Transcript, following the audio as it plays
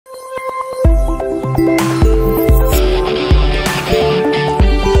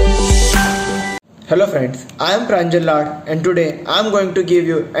Hello friends, I am Pranjal Lad and today I am going to give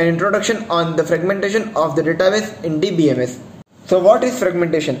you an introduction on the fragmentation of the database in dbms. So what is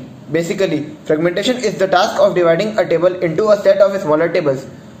fragmentation? Basically, fragmentation is the task of dividing a table into a set of smaller tables.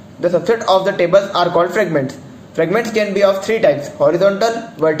 The subset of the tables are called fragments. Fragments can be of three types: horizontal,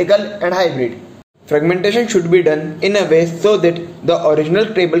 vertical and hybrid. Fragmentation should be done in a way so that the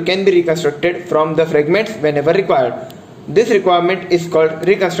original table can be reconstructed from the fragments whenever required. This requirement is called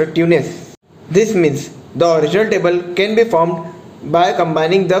reconstructiveness. This means the original table can be formed by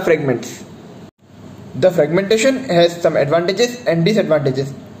combining the fragments. The fragmentation has some advantages and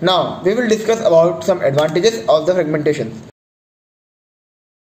disadvantages. Now we will discuss about some advantages of the fragmentation.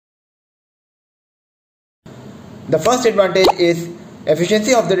 The first advantage is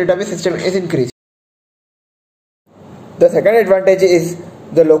efficiency of the database system is increased. The second advantage is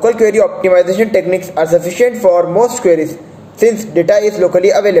the local query optimization techniques are sufficient for most queries since data is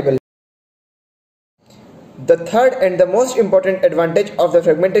locally available. The third and the most important advantage of the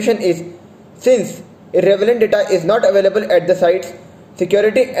fragmentation is since irrelevant data is not available at the sites,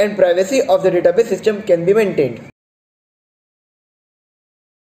 security and privacy of the database system can be maintained.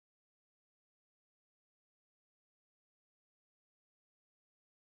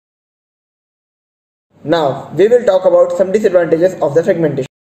 Now we will talk about some disadvantages of the fragmentation.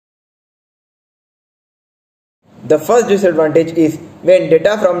 The first disadvantage is when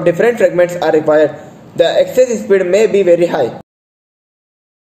data from different fragments are required, the access speed may be very high.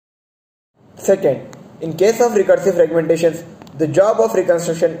 Second, in case of recursive fragmentations, the job of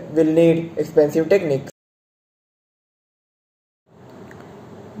reconstruction will need expensive techniques.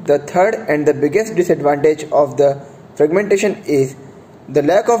 The third and the biggest disadvantage of the fragmentation is the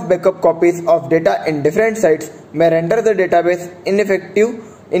lack of backup copies of data in different sites may render the database ineffective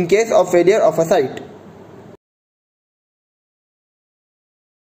in case of failure of a site.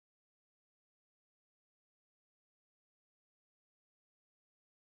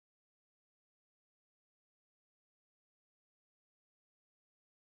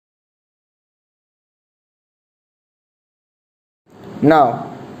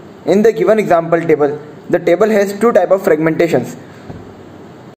 Now, in the given example table, the table has two types of fragmentations.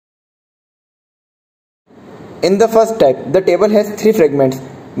 In the first type, the table has three fragments.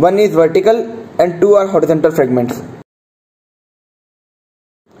 One is vertical and two are horizontal fragments.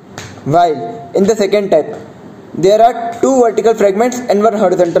 While in the second type, there are two vertical fragments and one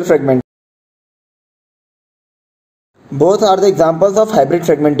horizontal fragment. Both are the examples of hybrid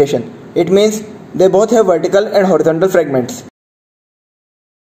fragmentation. It means they both have vertical and horizontal fragments.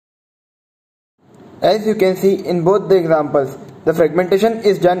 As you can see in both the examples, the fragmentation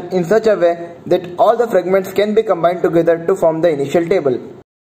is done in such a way that all the fragments can be combined together to form the initial table.